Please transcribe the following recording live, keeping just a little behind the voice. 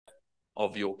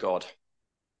of your God.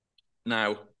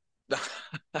 Now,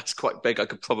 that's quite big. I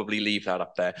could probably leave that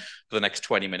up there for the next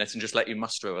 20 minutes and just let you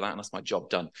muster over that, and that's my job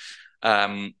done.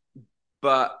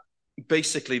 But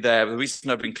basically the reason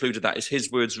I've included that is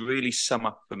his words really sum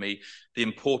up for me the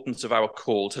importance of our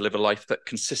call to live a life that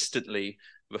consistently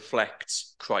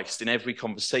reflects Christ in every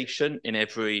conversation, in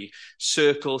every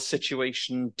circle,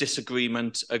 situation,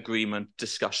 disagreement, agreement,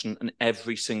 discussion, and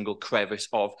every single crevice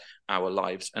of our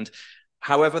lives. And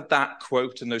however that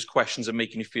quote and those questions are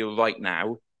making you feel right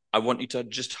now, I want you to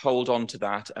just hold on to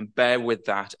that and bear with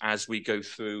that as we go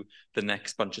through the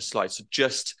next bunch of slides. So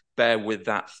just bear with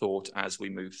that thought as we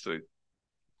move through.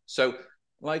 So,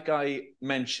 like I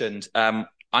mentioned, I'm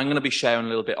going to be sharing a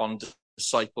little bit on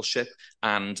discipleship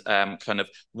and kind of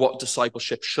what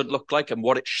discipleship should look like and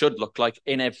what it should look like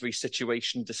in every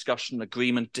situation, discussion,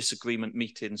 agreement, disagreement,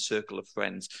 meeting, circle of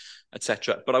friends,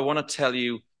 etc. But I want to tell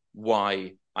you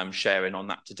why I'm sharing on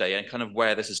that today and kind of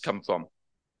where this has come from.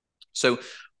 So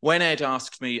when Ed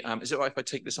asked me, is it all right if I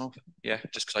take this off? Yeah,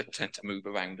 just because I tend to move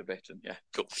around a bit. And yeah,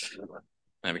 cool.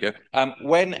 There we go.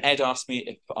 When Ed asked me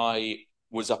if I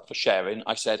was up for sharing,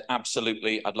 I said,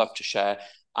 absolutely, I'd love to share.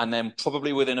 And then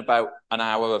probably within about an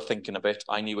hour of thinking a bit,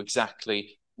 I knew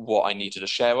exactly what I needed to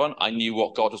share on. I knew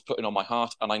what God was putting on my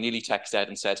heart. And I nearly texted Ed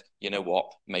and said, you know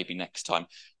what, maybe next time.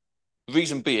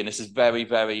 Reason being, this is very,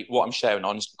 very, what I'm sharing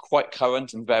on is quite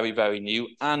current and very, very new,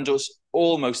 and was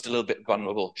almost a little bit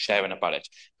vulnerable sharing about it.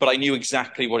 But I knew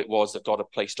exactly what it was that God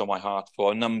had placed on my heart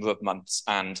for a number of months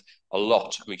and a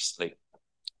lot recently.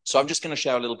 So I'm just going to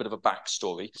share a little bit of a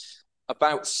backstory.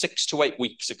 About 6 to 8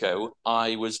 weeks ago,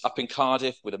 I was up in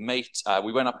Cardiff with a mate.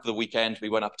 We went up for the weekend. We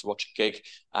went up to watch a gig,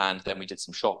 and then we did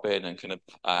some shopping and kind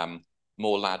of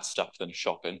more lad stuff than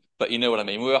shopping. But you know what I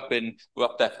mean. We're up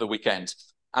there for the weekend.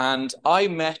 And I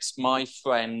met my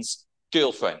friend's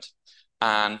girlfriend.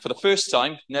 And for the first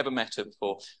time, never met her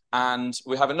before. And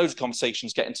we're having loads of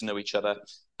conversations, getting to know each other.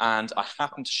 And I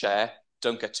happened to share,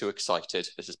 don't get too excited,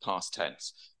 this is past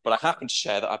tense, but I happened to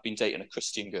share that I've been dating a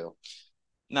Christian girl.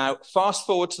 Now, fast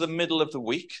forward to the middle of the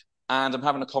week, and I'm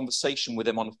having a conversation with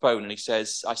him on the phone. And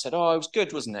I said, oh, it was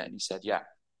good, wasn't it? And he said, yeah.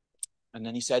 And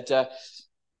then he said,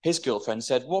 his girlfriend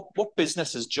said, what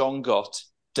business has John got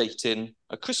dating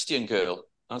a Christian girl?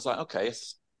 I was like, okay,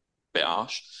 it's a bit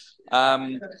harsh.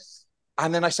 And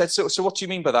then I said, so what do you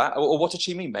mean by that? Or what did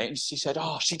she mean, mate? And she said,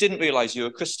 oh, she didn't realize you were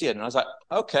a Christian. And I was like,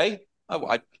 okay.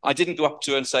 I didn't go up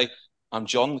to her and say, I'm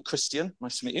John, the Christian.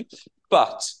 Nice to meet you.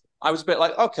 But I was a bit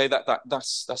like, okay,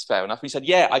 that's fair enough. And he said,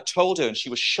 yeah, I told her and she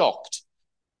was shocked.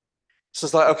 So I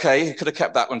was like, okay, you could have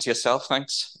kept that one to yourself,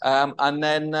 thanks. And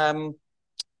then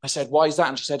I said, why is that?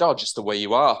 And she said, oh, just the way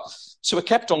you are. So it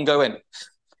kept on going.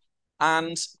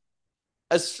 And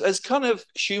as kind of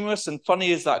humorous and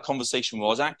funny as that conversation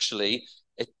was, actually,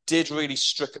 it did really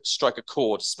strike a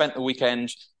chord. Spent the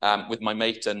weekend with my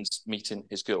mate and meeting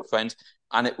his girlfriend,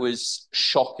 and it was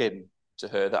shocking to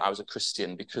her that I was a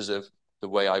Christian because of the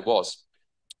way I was.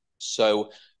 So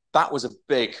that was a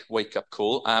big wake-up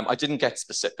call. I didn't get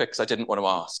specifics. I didn't want to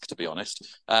ask, to be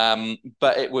honest.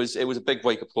 But it was a big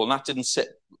wake-up call, and that didn't sit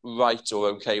right or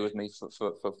okay with me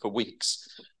for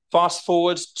weeks. Fast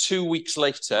forward 2 weeks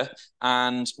later,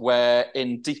 and we're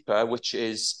in Deeper, which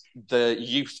is the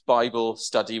youth Bible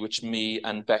study, which me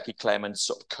and Becky Clemens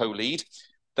sort of co-lead.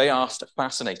 They asked a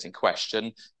fascinating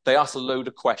question. They asked a load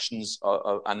of questions,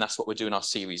 and that's what we're doing our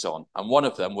series on. And one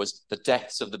of them was the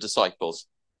deaths of the disciples.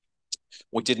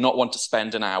 We did not want to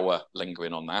spend an hour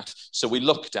lingering on that. So we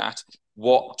looked at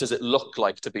what does it look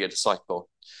like to be a disciple.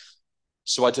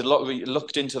 So I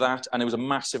looked into that, and it was a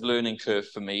massive learning curve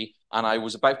for me. And I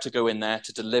was about to go in there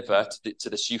to deliver to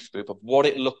this youth group of what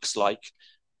it looks like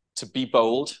to be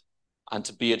bold and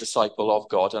to be a disciple of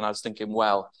God. And I was thinking,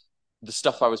 well, the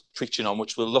stuff I was preaching on,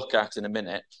 which we'll look at in a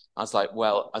minute, I was like,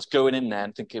 well, I was going in there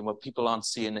and thinking, well, people aren't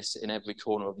seeing this in every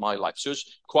corner of my life. So it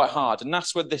was quite hard. And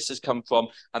that's where this has come from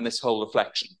and this whole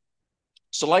reflection.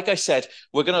 So like I said,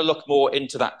 we're going to look more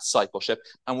into that discipleship,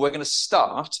 and we're going to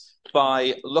start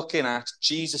by looking at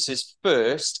Jesus's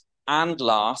first and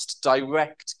last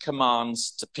direct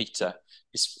commands to Peter.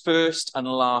 His first and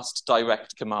last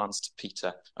direct commands to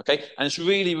Peter. Okay, and it's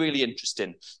really, really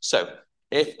interesting. So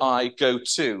if I go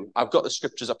to, I've got the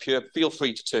scriptures up here, feel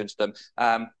free to turn to them.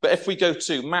 But if we go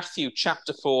to Matthew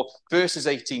chapter 4, verses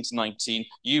 18 to 19,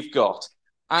 you've got,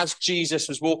 as Jesus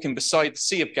was walking beside the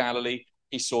Sea of Galilee,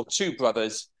 he saw two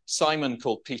brothers, Simon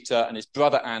called Peter and his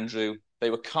brother Andrew. They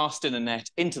were casting a net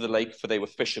into the lake, for they were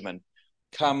fishermen.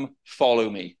 Come, follow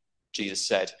me, Jesus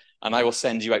said, and I will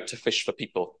send you out to fish for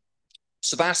people.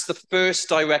 So that's the first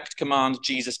direct command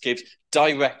Jesus gives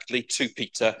directly to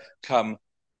Peter. Come,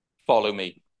 follow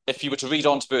me. if you were to read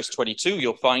on to verse 22,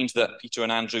 you'll find that Peter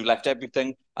and Andrew left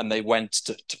everything and they went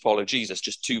to follow Jesus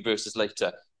just 2 verses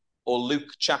later. Or Luke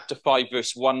chapter 5,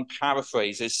 verse 1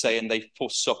 paraphrases saying they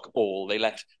forsook all. They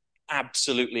left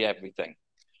absolutely everything.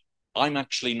 I'm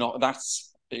actually not, that's,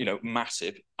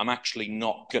 massive. I'm actually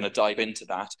not going to dive into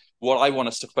that. What I want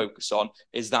us to focus on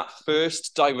is that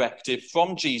first directive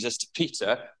from Jesus to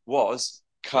Peter was,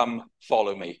 come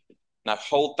follow me. Now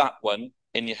hold that one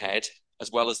in your head,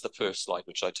 as well as the first slide,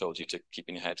 which I told you to keep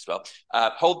in your head as well.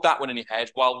 Hold that one in your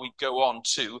head while we go on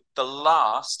to the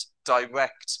last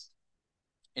direct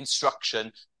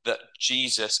instruction that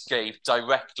Jesus gave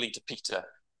directly to Peter.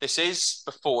 This is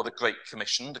before the Great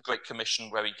Commission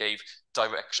where he gave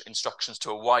direct instructions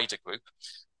to a wider group.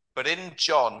 But in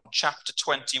John chapter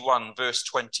 21, verse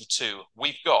 22,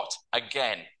 we've got,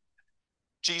 again,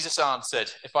 Jesus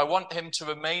answered, if I want him to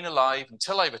remain alive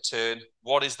until I return,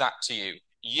 what is that to you?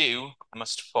 You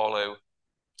must follow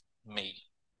me.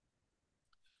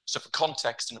 So for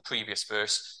context, in the previous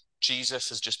verse, Jesus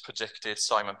has just predicted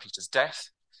Simon Peter's death.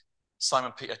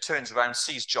 Simon Peter turns around,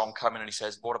 sees John coming, and he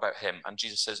says, what about him? And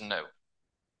Jesus says, no.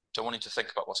 Don't want you to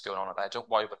think about what's going on out there. Don't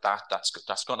worry about that.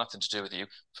 That's got nothing to do with you.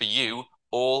 For you,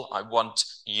 all I want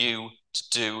you to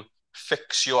do,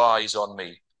 fix your eyes on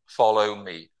me. Follow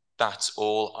me. That's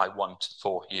all I want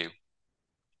for you.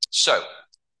 So,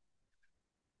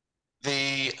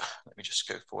 let me just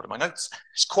go forward in my notes.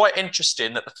 It's quite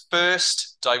interesting that the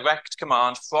first direct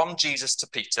command from Jesus to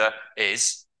Peter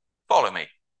is, follow me.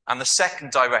 And the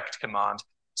second direct command,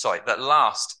 that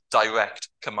last direct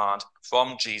command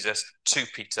from Jesus to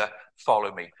Peter,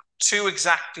 follow me. 2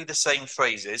 exactly the same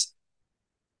phrases,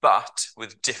 but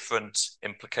with different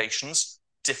implications,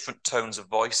 different tones of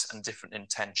voice and different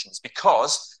intentions,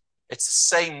 because it's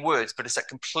the same words, but it's at a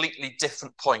completely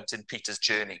different point in Peter's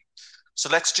journey. So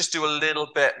let's just do a little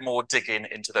bit more digging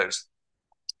into those.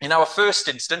 In our first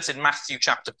instance, in Matthew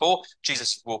chapter 4,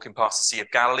 Jesus is walking past the Sea of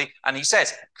Galilee, and he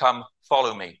says, come,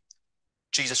 follow me.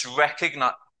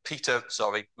 Peter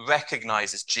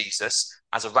recognizes Jesus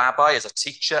as a rabbi, as a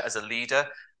teacher, as a leader,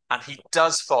 and he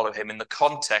does follow him in the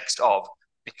context of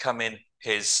becoming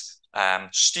his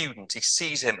student. He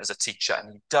sees him as a teacher,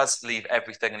 and he does leave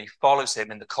everything, and he follows him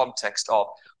in the context of,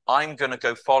 I'm going to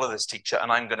go follow this teacher,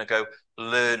 and I'm going to go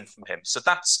learn from him. So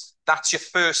that's your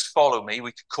first follow me.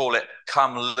 We could call it,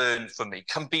 come learn from me.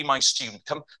 Come be my student.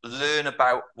 Come learn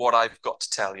about what I've got to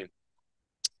tell you.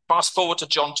 Fast forward to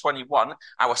John 21,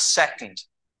 our second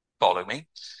follow me.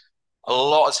 A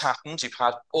lot has happened. You've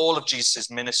had all of Jesus'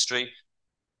 ministry.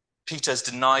 Peter's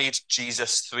denied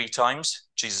Jesus 3 times.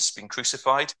 Jesus has been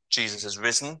crucified. Jesus has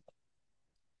risen.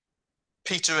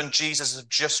 Peter and Jesus have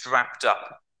just wrapped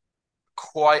up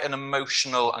quite an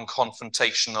emotional and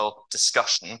confrontational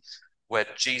discussion where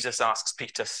Jesus asks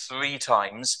Peter 3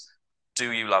 times,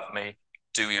 do you love me?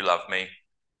 Do you love me?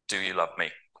 Do you love me?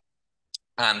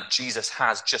 And Jesus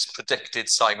has just predicted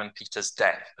Simon Peter's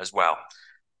death as well.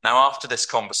 Now, after this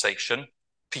conversation,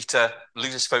 Peter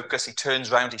loses focus. He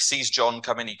turns around, he sees John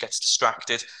coming, he gets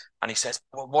distracted, and he says,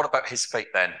 well, what about his fate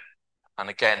then? And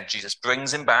again, Jesus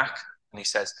brings him back, and he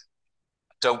says,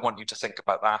 I don't want you to think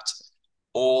about that.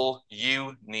 All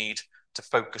you need to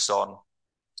focus on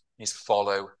is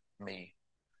follow me.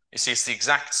 You see, it's the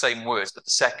exact same words, but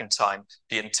the second time,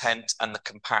 the intent and the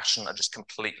compassion are just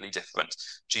completely different.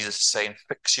 Jesus is saying,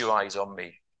 fix your eyes on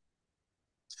me.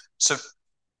 So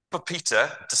for Peter,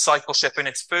 discipleship in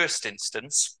its first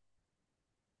instance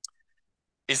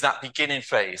is that beginning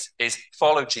phase, is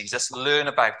follow Jesus, learn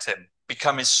about him,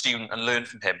 become his student and learn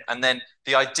from him. And then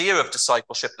the idea of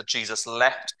discipleship that Jesus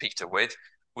left Peter with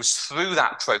was through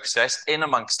that process, in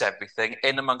amongst everything,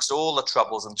 in amongst all the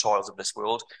troubles and toils of this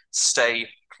world, stay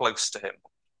close to him.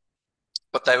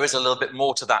 But there is a little bit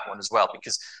more to that one as well,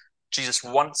 because Jesus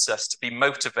wants us to be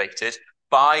motivated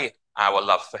by our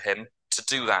love for him to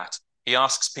do that. He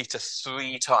asks Peter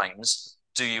 3 times,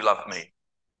 do you love me?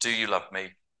 Do you love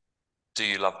me? Do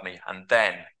you love me? And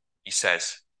then he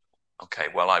says, okay,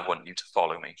 well, I want you to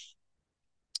follow me.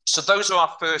 So those are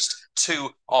our first 2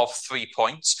 of 3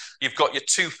 points. You've got your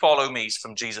 2 follow me's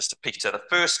from Jesus to Peter. The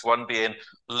first one being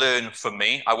learn from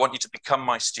me. I want you to become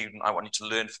my student. I want you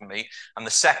to learn from me. And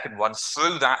the second one,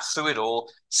 through it all,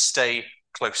 stay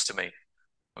close to me.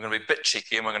 We're going to be a bit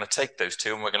cheeky and we're going to take those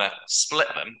 2 and we're going to split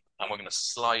them and we're going to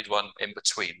slide one in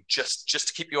between just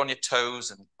to keep you on your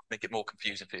toes and make it more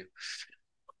confusing for you.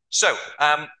 So,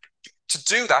 to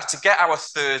do that, to get our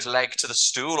third leg to the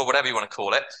stool, or whatever you want to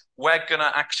call it, we're going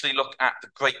to actually look at the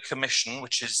Great Commission,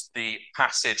 which is the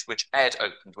passage which Ed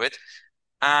opened with.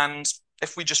 And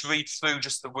if we just read through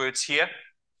just the words here,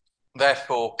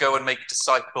 therefore, go and make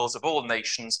disciples of all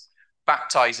nations,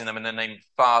 baptizing them in the name of the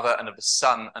Father and of the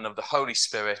Son and of the Holy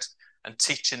Spirit, and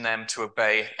teaching them to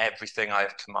obey everything I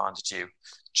have commanded you.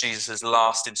 Jesus'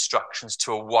 last instructions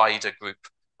to a wider group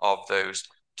of those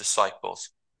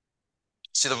disciples.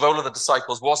 See, the role of the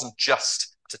disciples wasn't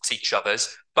just to teach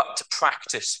others, but to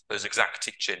practice those exact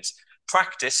teachings.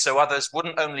 Practice so others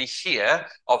wouldn't only hear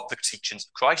of the teachings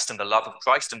of Christ and the love of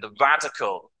Christ and the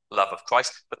radical love of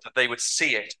Christ, but that they would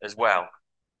see it as well.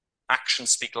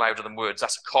 Actions speak louder than words.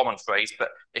 That's a common phrase, but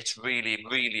it's really,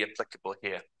 really applicable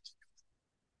here.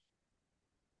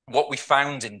 What we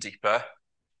found in Deeper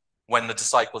when the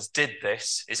disciples did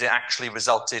this is it actually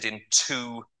resulted in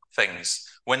two things.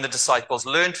 When the disciples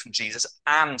learned from Jesus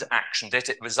and actioned it,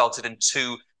 it resulted in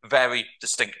two very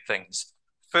distinct things.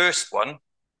 First one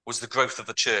was the growth of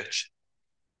the church.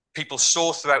 People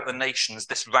saw throughout the nations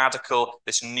this radical,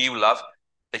 this new love.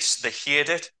 They heard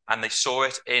it and they saw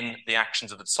it in the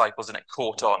actions of the disciples, and it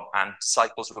caught on, and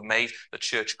disciples were made. The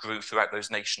church grew throughout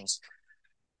those nations.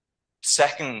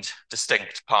 Second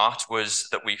distinct part was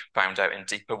that we found out in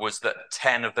Deeper was that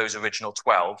 10 of those original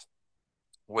 12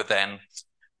 were then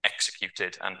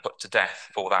executed and put to death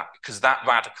for that, because that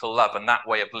radical love and that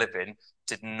way of living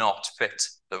did not fit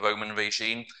the Roman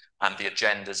regime and the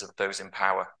agendas of those in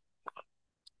power.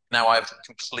 Now, I've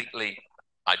completely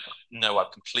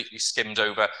skimmed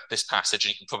over this passage,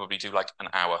 and you can probably do like an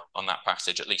hour on that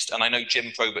passage at least. And I know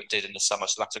Jim Probert did in the summer,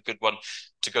 so that's a good one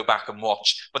to go back and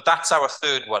watch. But that's our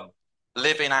third one.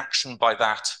 Live in action by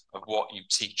that of what you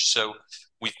teach. So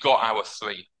we've got our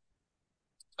three.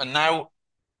 And now,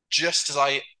 just as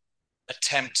I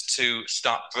attempt to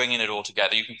start bringing it all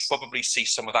together, you can probably see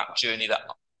some of that journey that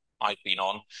I've been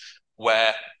on,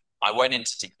 where I went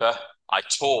into Deeper, I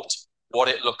taught what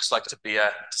it looks like to be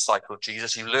a disciple of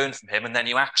Jesus. You learn from him and then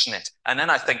you action it. And then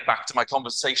I think back to my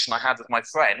conversation I had with my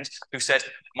friend who said,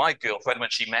 my girlfriend, when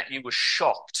she met you, was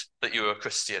shocked that you were a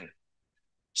Christian.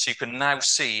 So you can now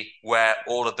see where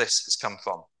all of this has come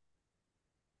from.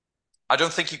 I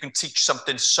don't think you can teach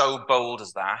something so bold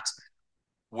as that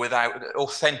without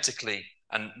authentically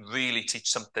and really teach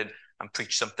something and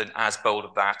preach something as bold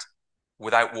as that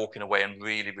without walking away and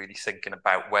really, really thinking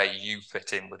about where you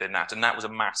fit in within that. And that was a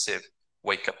massive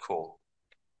wake-up call.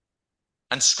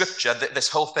 And scripture, this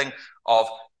whole thing of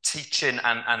teaching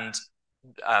and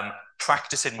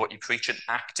practicing what you preach and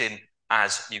acting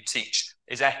as you teach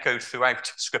is echoed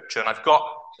throughout scripture. And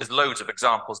there's loads of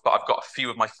examples, but I've got a few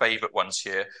of my favorite ones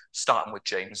here, starting with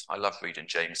James. I love reading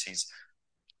James. He's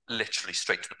literally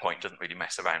straight to the point, doesn't really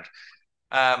mess around.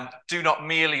 Do not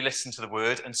merely listen to the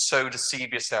word and so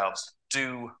deceive yourselves.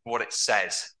 Do what it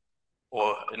says.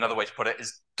 Or another way to put it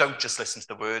is, don't just listen to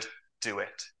the word, do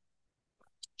it.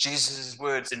 Jesus'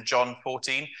 words in John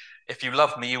 14, if you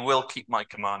love me, you will keep my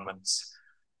commandments.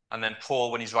 And then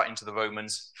Paul, when he's writing to the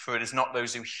Romans, for it is not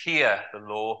those who hear the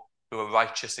law who are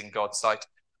righteous in God's sight,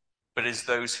 but it is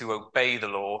those who obey the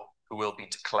law who will be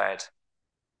declared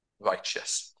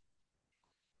righteous.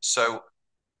 So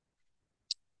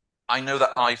I know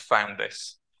that I found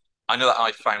this.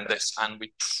 And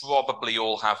we probably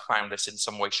all have found this in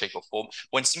some way, shape, or form.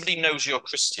 When somebody knows you're a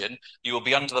Christian, you will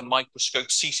be under the microscope,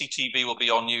 CCTV will be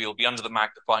on you, you'll be under the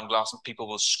magnifying glass, and people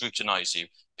will scrutinize you.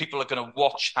 People are going to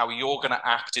watch how you're going to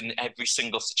act in every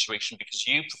single situation because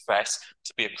you profess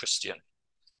to be a Christian.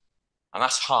 And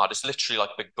that's hard. It's literally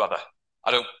like Big Brother.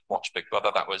 I don't watch Big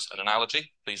Brother. That was an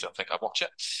analogy. Please don't think I watch it.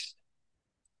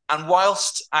 And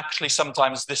whilst actually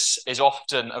sometimes this is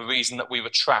often a reason that we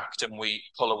retract and we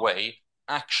pull away,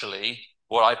 actually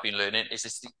what I've been learning is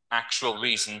it's the actual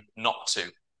reason not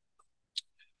to.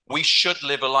 We should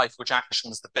live a life which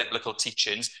actions the biblical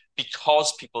teachings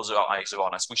because people's eyes are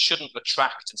on us. We shouldn't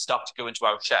retract and start to go into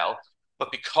our shell, but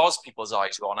because people's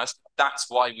eyes are on us, that's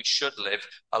why we should live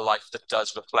a life that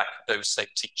does reflect those same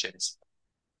teachings.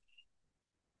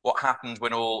 What happened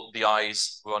when all the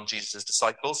eyes were on Jesus'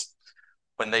 disciples?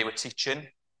 When they were teaching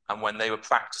and when they were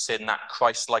practicing that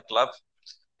Christ-like love,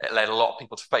 it led a lot of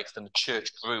people to faith, and the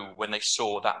church grew when they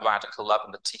saw that radical love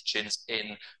and the teachings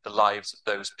in the lives of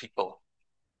those people.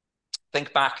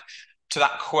 Think back to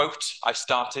that quote I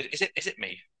started. Is it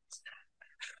me?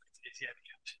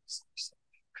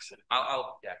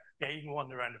 Yeah, you can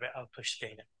wander around a bit. I'll push the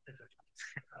gainer.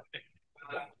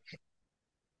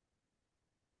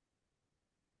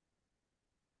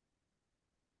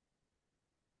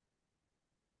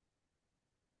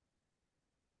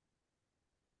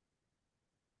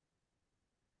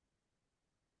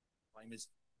 Is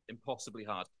impossibly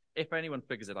hard. If anyone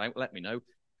figures it out, let me know,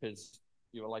 because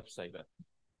you're a lifesaver.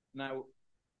 Now,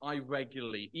 I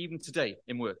regularly, even today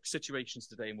in work,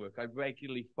 I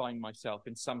regularly find myself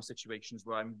in some situations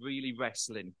where I'm really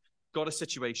wrestling. Got a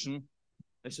situation,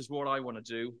 This is what I want to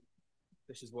do.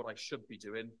 This is what I should be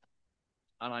doing.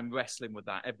 And I'm wrestling with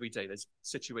that every day. There's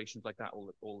situations like that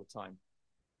all the time.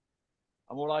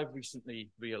 And what I've recently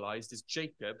realized is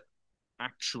Jacob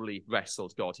actually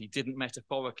wrestled God. He didn't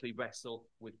metaphorically wrestle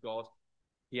with God.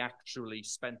 He actually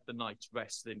spent the night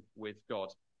wrestling with God.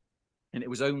 And it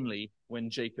was only when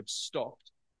Jacob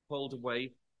stopped, pulled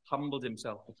away, humbled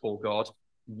himself before God,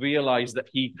 realized that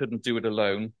he couldn't do it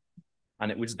alone,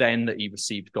 and it was then that he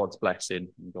received God's blessing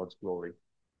and God's glory.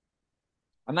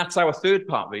 And that's our third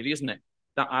part, really, isn't it?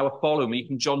 That our follow me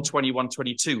from John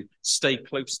 21:22, stay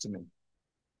close to me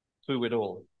through it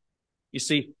all. You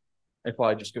see, if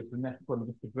I just go to the next one,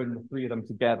 just to bring the three of them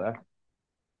together,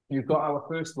 you've got our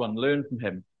first one, learn from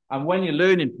him. And when you're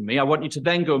learning from me, I want you to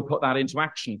then go and put that into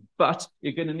action. But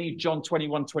you're going to need John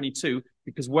 21:22,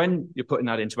 because when you're putting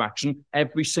that into action,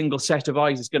 every single set of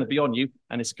eyes is going to be on you,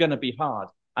 and it's going to be hard.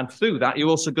 And through that, you're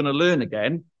also going to learn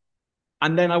again.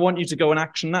 And then I want you to go and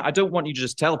action that. I don't want you to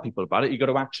just tell people about it. You've got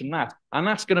to action that. And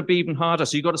that's going to be even harder.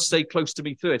 So you've got to stay close to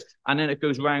me through it. And then it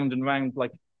goes round and round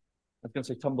like, I was going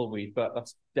to say tumbleweed, but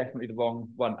that's definitely the wrong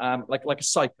one. Like a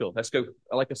cycle. Let's go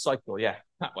like a cycle. Yeah,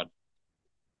 that one.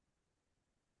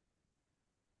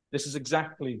 This is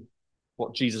exactly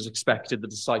what Jesus expected the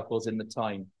disciples in the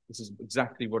time. This is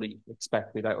exactly what he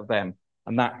expected out of them.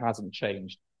 And that hasn't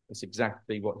changed. It's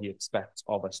exactly what he expects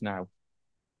of us now.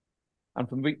 And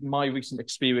from my recent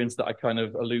experience that I kind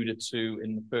of alluded to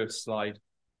in the first slide,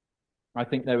 I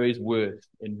think there is worth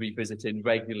in revisiting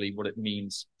regularly what it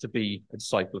means to be a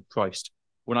disciple of Christ.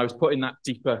 When I was putting that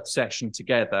deeper session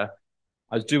together,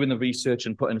 I was doing the research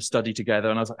and putting a study together,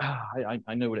 and I was like,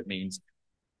 I know what it means.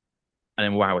 And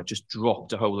then, wow, it just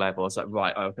dropped a whole level. I was like,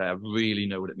 right, okay, I really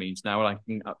know what it means now.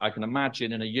 And I can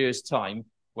imagine in a year's time,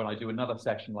 when I do another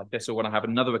session like this, or when I have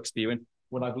another experience,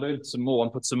 when I've learned some more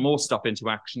and put some more stuff into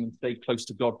action and stay close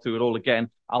to God through it all again,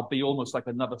 I'll be almost like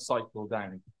another cycle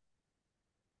down.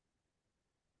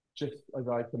 Just as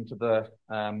I come to the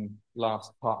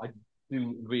last part, I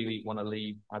do really want to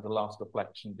leave as a last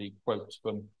reflection the quote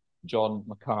from John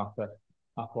MacArthur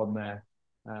up on there.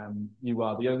 You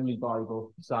are the only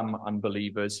Bible some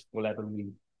unbelievers will ever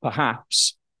read.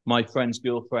 Perhaps my friend's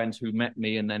girlfriend who met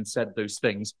me and then said those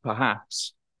things,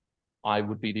 perhaps I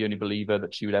would be the only believer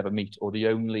that she would ever meet, or the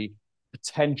only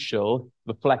potential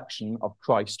reflection of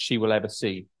Christ she will ever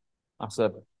see. That's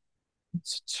a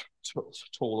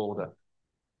tall order.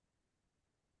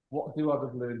 What do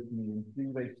others learn from you?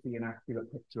 Do they see an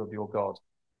accurate picture of your God?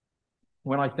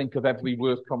 When I think of every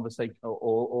work conversation or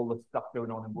all the stuff going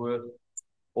on in work,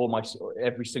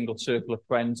 every single circle of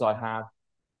friends I have,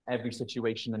 every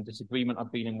situation and disagreement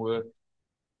I've been in work,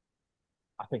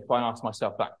 I think if I asked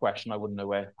myself that question, I wouldn't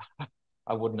know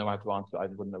how to answer it. I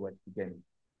wouldn't know where to begin.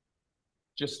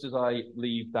 Just as I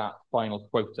leave that final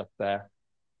quote up there,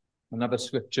 another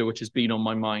scripture which has been on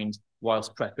my mind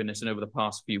whilst prepping this and over the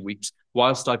past few weeks,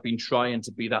 whilst I've been trying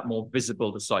to be that more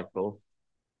visible disciple,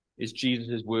 is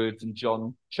Jesus' words in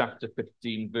John chapter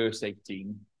 15, verse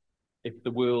 18. If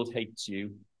the world hates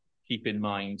you, keep in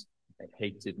mind it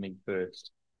hated me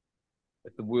first.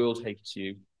 If the world hates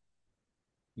you,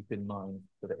 keep in mind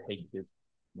that it hated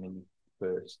me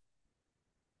first.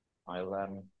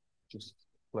 I'll just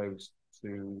close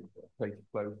to play to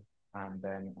close, and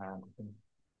then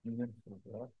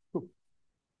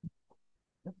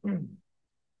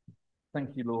thank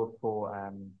you, Lord, for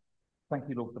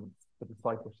the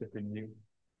discipleship in you.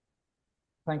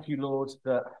 Thank you, Lord,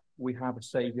 that we have a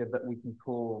Saviour that we can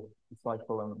call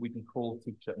disciple and that we can call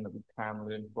teacher and that we can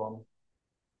learn from.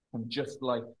 And just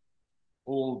like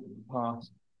all the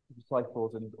past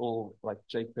disciples and all like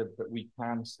Jacob, that we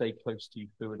can stay close to you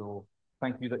through it all.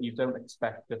 Thank you that you don't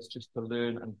expect us just to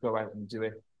learn and go out and do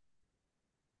it.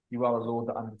 You are a Lord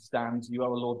that understands. You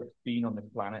are a Lord that's been on this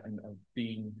planet and has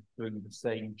been through the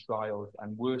same trials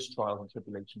and worse trials and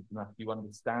tribulations than us. You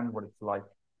understand what it's like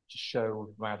to show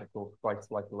radical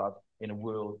Christ-like love in a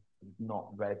world that is not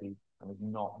ready and is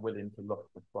not willing to look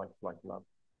for Christ-like love.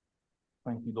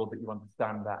 Thank you, Lord, that you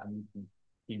understand that and you can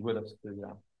be with us through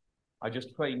that. I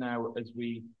just pray now as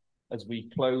we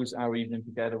close our evening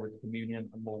together with communion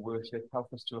and more worship,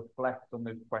 help us to reflect on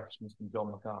those questions from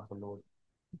John MacArthur, Lord.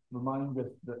 Remind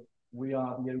us that we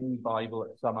are the only Bible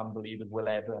that some unbelievers will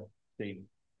ever see.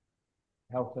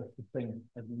 Help us to think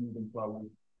as we move into our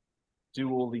week.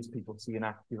 Do all these people see an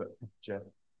accurate picture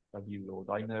of you, Lord?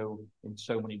 I know in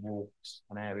so many walks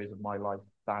and areas of my life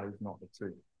that is not the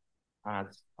truth,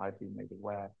 as I've been made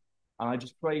aware. And I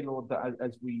just pray, Lord, that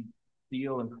as we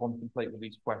deal and contemplate with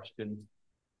these questions,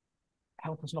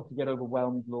 help us not to get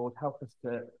overwhelmed, Lord. Help us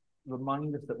to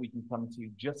remind us that we can come to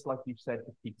you, just like you said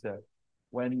to Peter,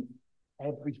 when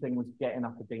everything was getting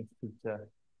up against Peter,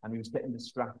 and he was getting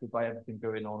distracted by everything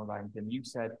going on around him. You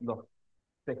said, look,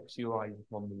 fix your eyes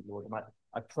upon me, Lord. And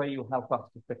I pray you'll help us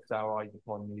to fix our eyes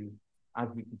upon you as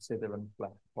we consider and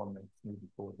reflect upon this moving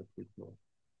forward this week, Lord.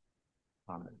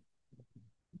 Amen.